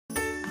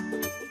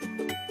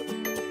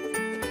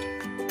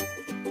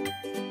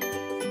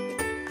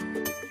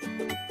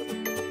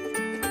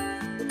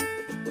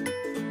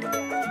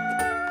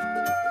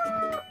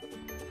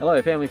Hello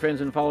family,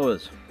 friends and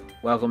followers.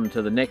 Welcome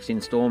to the next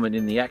instalment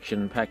in the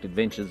action-packed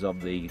adventures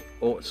of the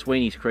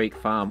Sweeney's Creek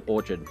Farm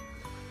orchard.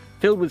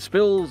 Filled with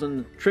spills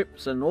and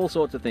trips and all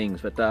sorts of things,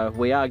 but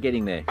we are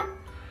getting there.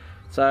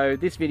 So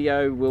this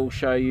video will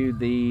show you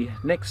the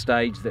next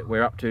stage that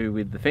we're up to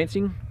with the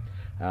fencing.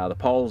 The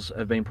poles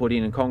have been put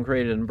in and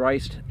concreted and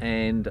braced,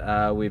 and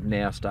we've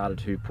now started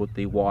to put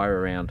the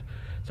wire around.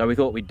 So we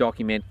thought we'd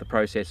document the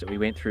process that we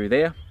went through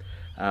there.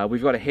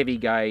 We've got a heavy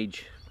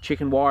gauge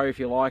chicken wire, if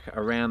you like,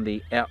 around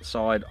the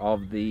outside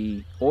of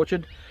the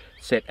orchard,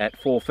 set at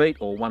 4 feet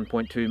or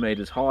 1.2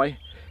 meters high.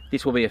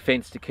 This will be a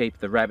fence to keep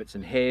the rabbits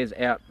and hares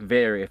out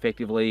very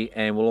effectively,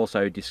 and will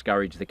also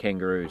discourage the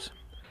kangaroos.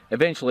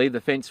 Eventually the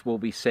fence will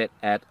be set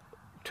at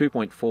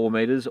 2.4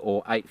 meters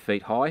or 8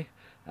 feet high.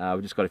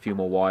 We've just got a few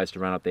more wires to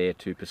run up there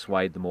to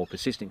persuade the more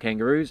persistent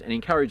kangaroos and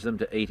encourage them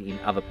to eat in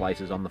other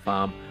places on the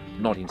farm,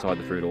 not inside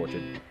the fruit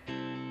orchard.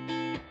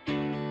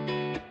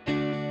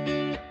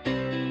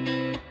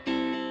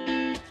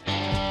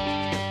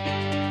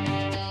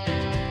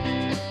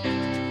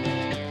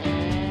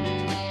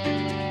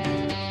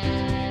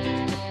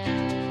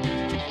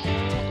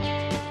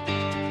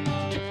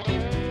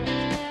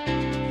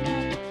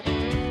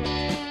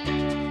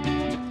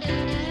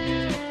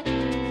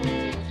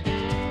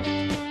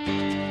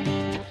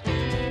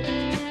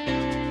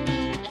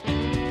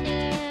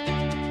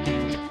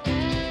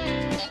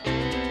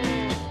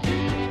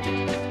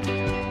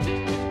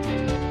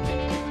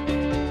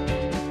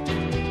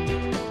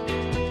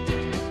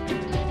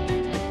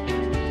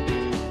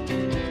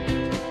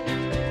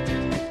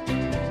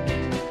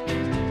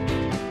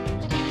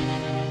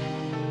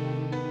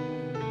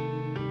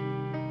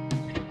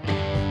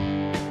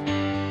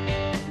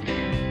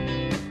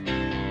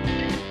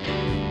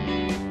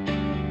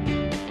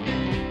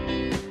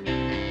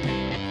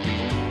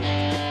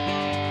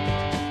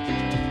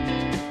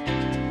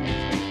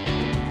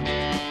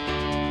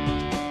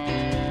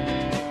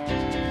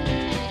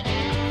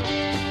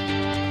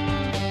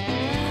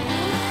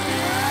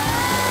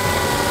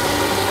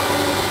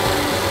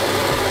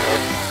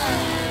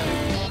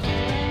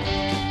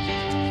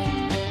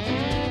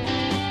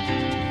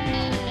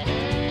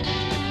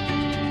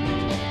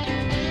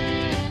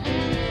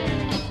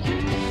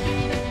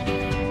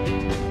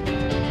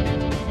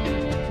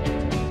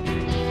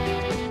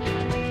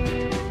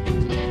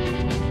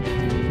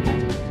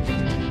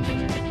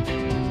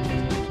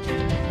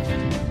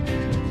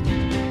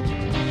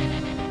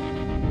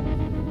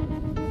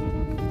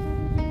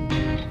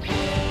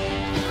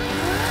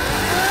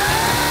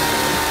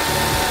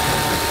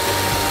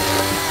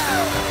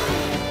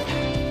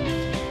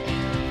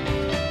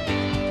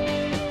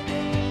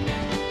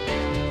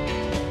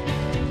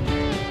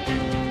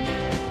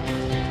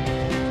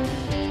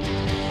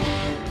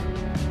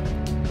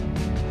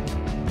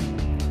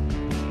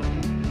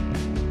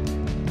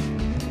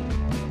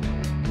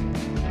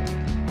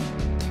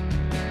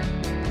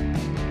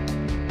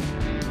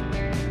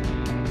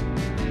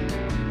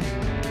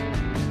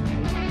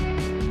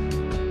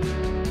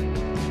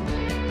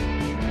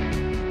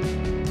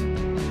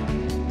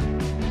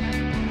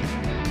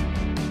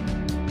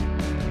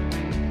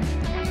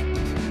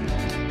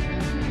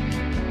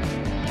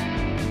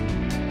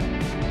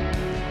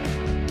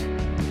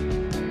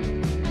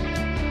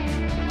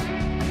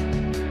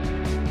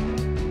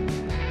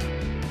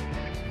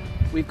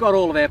 We've got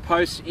all of our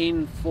posts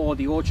in for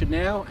the orchard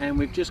now, and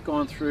we've just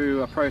gone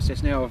through a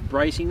process now of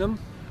bracing them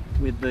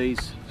with these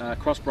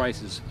cross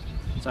braces.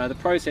 So the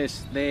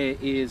process there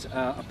is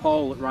a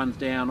pole that runs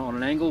down on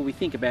an angle, we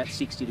think about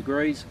 60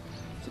 degrees.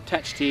 It's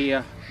attached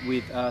here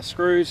with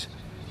screws,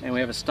 and we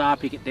have a star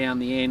picket down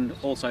the end,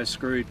 also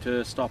screwed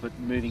to stop it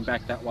moving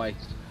back that way.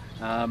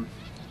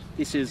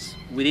 This is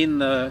within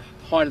the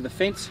height of the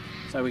fence,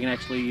 so we can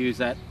actually use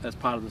that as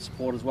part of the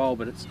support as well,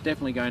 but it's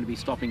definitely going to be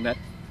stopping that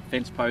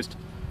fence post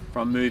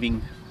from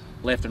moving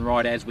left and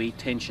right as we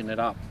tension it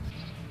up.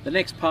 The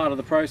next part of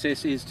the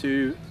process is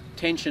to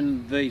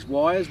tension these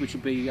wires, which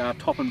will be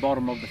top and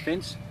bottom of the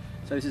fence.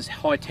 So this is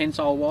high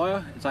tensile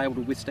wire. It's able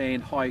to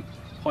withstand high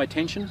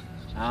tension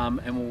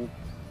and will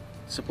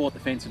support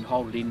the fence and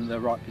hold it in the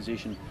right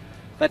position.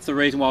 That's the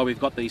reason why we've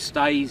got these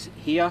stays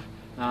here,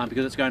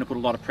 because it's going to put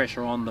a lot of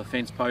pressure on the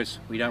fence posts.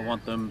 We don't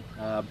want them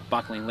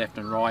buckling left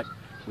and right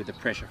with the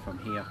pressure from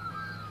here.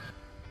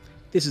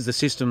 This is the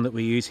system that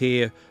we use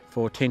here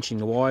for tensioning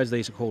the wires.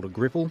 These are called a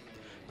gripple.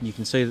 You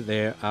can see that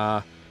there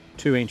are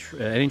an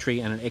entry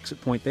and an exit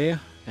point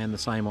there, and the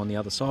same on the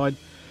other side.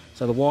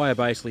 So the wire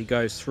basically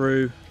goes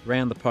through,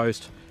 round the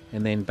post,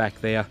 and then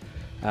back there.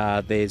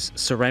 There's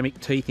ceramic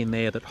teeth in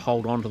there that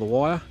hold onto the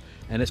wire,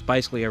 and it's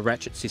basically a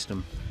ratchet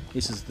system.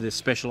 This is the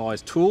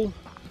specialised tool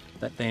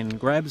that then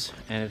grabs,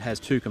 and it has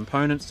two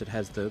components. It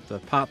has the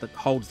part that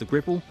holds the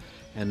gripple,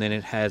 and then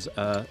it has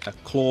a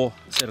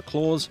set of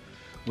claws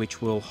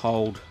which will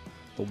hold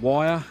the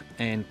wire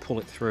and pull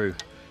it through.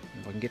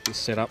 If I can get this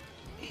set up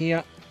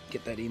here,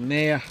 get that in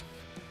there,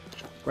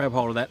 grab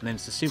hold of that, and then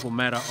it's a simple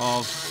matter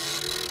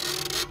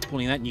of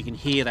pulling that, and you can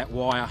hear that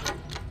wire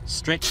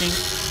stretching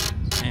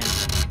and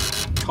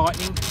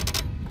tightening,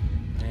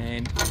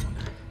 and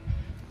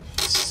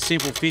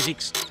simple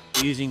physics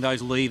using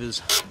those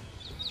levers.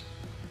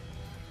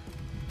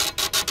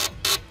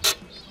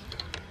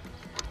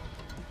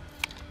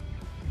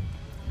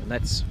 And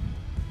that's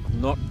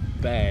not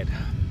bad.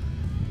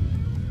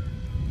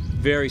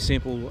 Very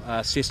simple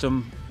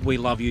system. We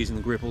love using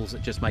the gripples.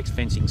 It just makes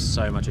fencing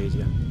so much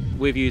easier.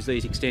 We've used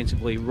these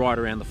extensively right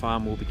around the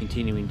farm. We'll be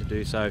continuing to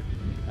do so.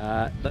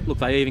 Look,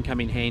 they even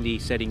come in handy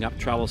setting up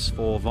trellis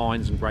for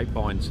vines and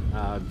grapevines.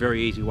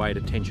 Very easy way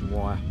to tension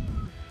wire.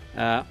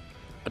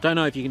 I don't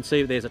know if you can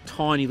see, but there's a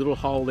tiny little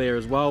hole there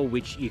as well,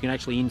 which you can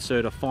actually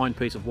insert a fine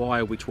piece of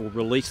wire which will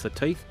release the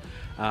teeth,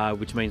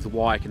 which means the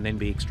wire can then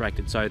be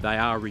extracted. So they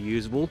are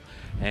reusable,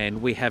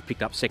 and we have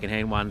picked up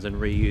second-hand ones and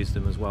reused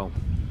them as well.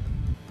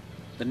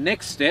 The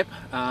next step,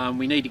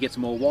 we need to get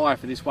some more wire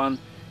for this one,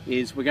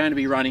 is we're going to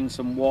be running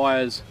some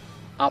wires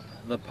up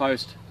the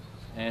post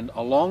and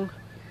along.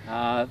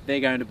 They're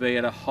going to be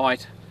at a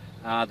height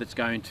that's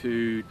going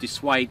to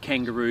dissuade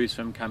kangaroos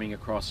from coming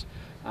across.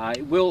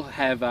 It will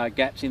have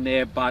gaps in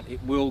there, but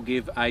it will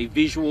give a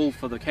visual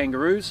for the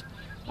kangaroos.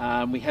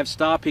 We have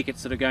star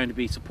pickets that are going to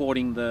be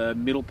supporting the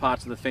middle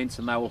parts of the fence,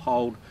 and they will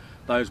hold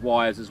those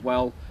wires as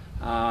well.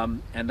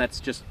 And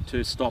that's just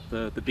to stop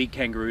the big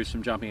kangaroos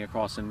from jumping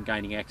across and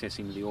gaining access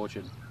into the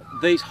orchard.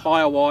 These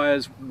higher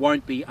wires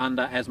won't be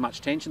under as much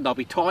tension. They'll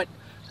be tight,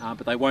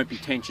 but they won't be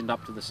tensioned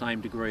up to the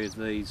same degree as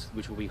these,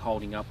 which will be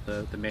holding up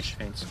the mesh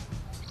fence.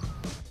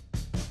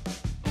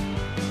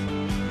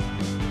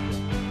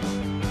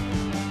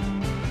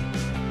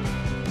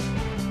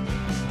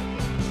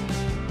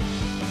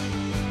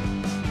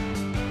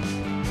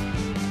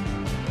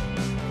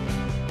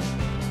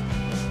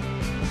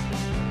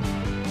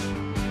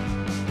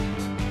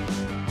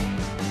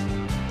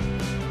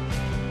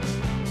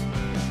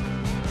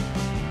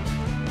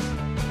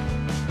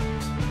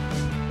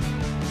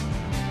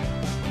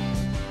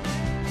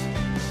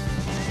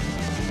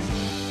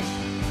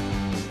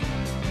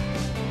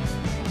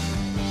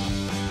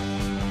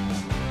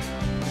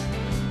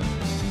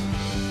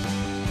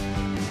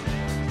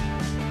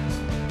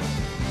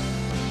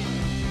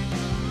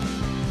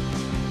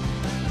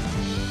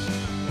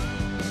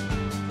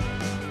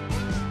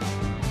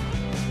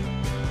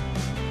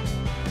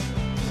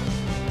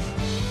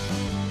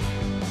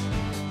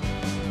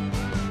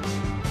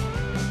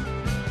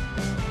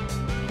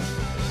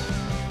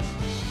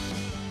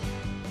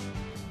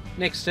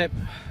 Next step,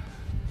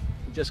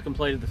 we just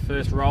completed the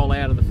first roll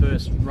out of the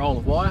first roll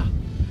of wire.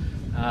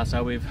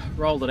 So we've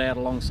rolled it out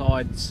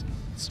alongside,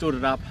 stood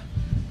it up.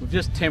 We've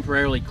just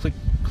temporarily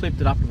clipped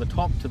it up to the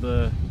top to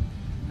the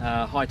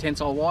high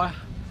tensile wire,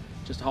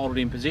 just to hold it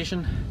in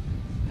position.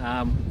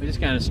 We're just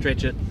going to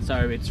stretch it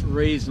so it's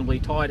reasonably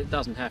tight. It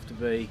doesn't have to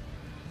be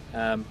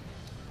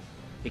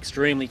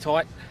extremely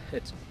tight.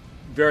 It's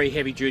very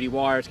heavy duty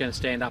wire. It's going to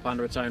stand up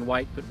under its own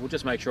weight, but we'll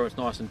just make sure it's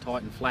nice and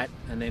tight and flat,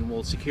 and then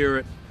we'll secure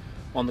it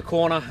on the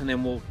corner, and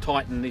then we'll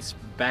tighten this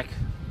back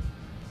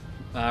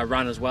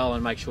run as well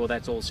and make sure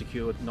that's all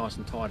secured nice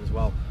and tight as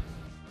well.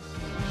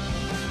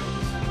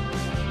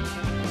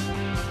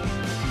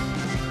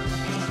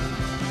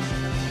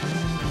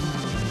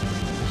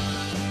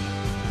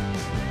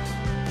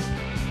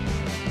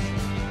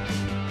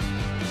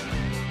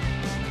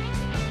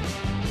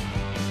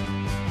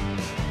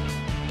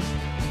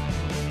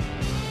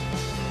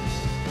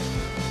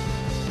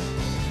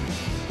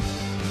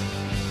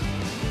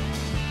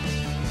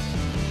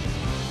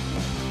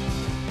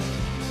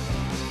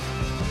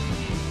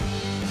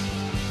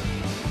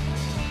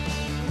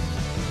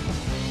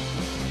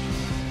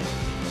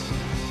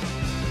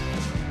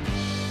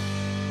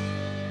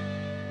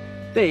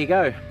 There you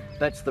go.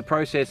 That's the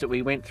process that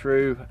we went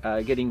through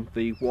getting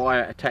the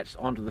wire attached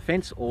onto the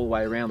fence all the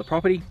way around the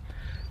property.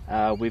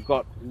 We've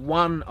got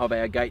one of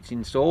our gates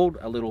installed,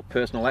 a little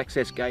personal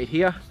access gate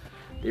here.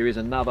 There is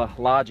another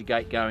larger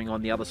gate going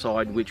on the other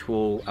side which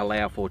will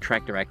allow for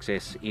tractor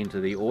access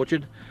into the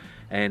orchard.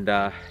 And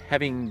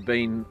having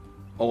been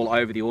all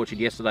over the orchard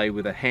yesterday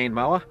with a hand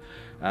mower,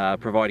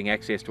 providing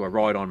access to a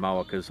ride-on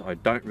mower, because I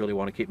don't really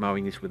want to keep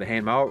mowing this with a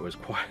hand mower. It was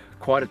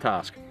quite a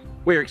task.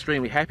 We're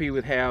extremely happy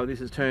with how this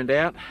has turned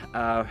out.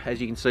 As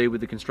you can see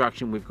with the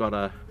construction, we've got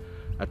a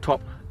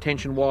top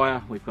tension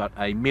wire, we've got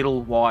a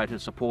middle wire to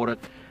support it,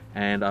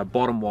 and a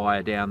bottom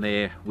wire down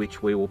there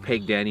which we will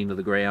peg down into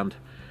the ground.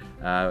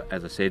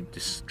 As I said,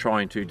 just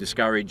trying to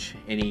discourage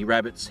any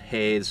rabbits,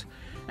 hares,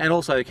 and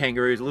also the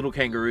kangaroos. The little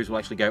kangaroos will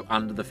actually go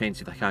under the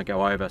fence if they can't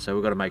go over, so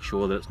we've got to make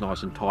sure that it's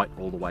nice and tight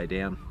all the way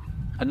down.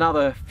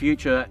 Another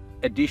future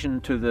addition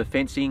to the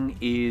fencing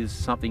is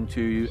something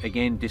to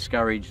again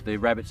discourage the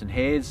rabbits and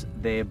hares.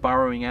 They're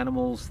burrowing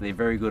animals, they're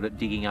very good at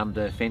digging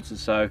under fences,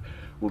 so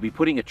we'll be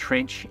putting a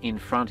trench in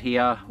front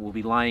here. We'll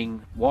be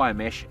laying wire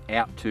mesh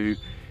out to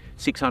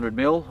 600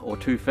 mil or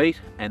 2 feet,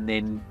 and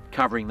then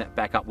covering that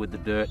back up with the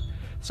dirt,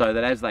 so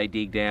that as they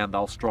dig down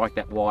they'll strike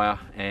that wire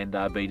and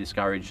be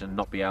discouraged and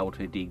not be able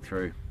to dig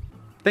through.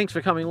 Thanks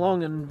for coming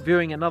along and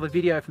viewing another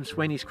video from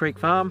Sweeney's Creek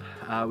Farm.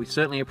 We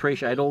certainly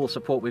appreciate all the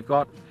support we've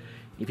got.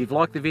 If you've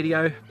liked the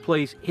video,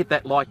 please hit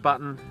that like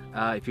button.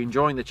 If you're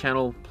enjoying the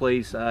channel,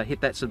 please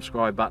hit that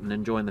subscribe button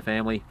and join the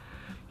family.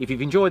 If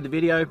you've enjoyed the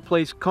video,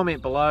 please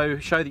comment below,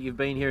 show that you've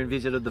been here and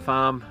visited the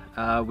farm.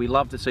 We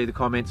love to see the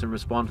comments and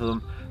respond to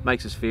them.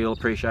 Makes us feel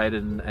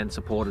appreciated and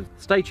supported.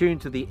 Stay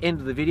tuned to the end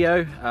of the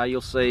video.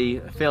 You'll see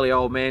a fairly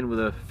old man with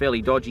a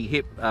fairly dodgy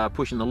hip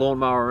pushing the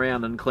lawnmower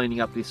around and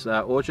cleaning up this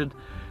orchard.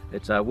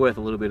 It's worth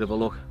a little bit of a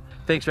look.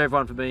 Thanks for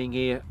everyone for being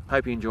here.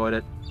 Hope you enjoyed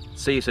it.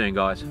 See you soon,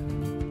 guys.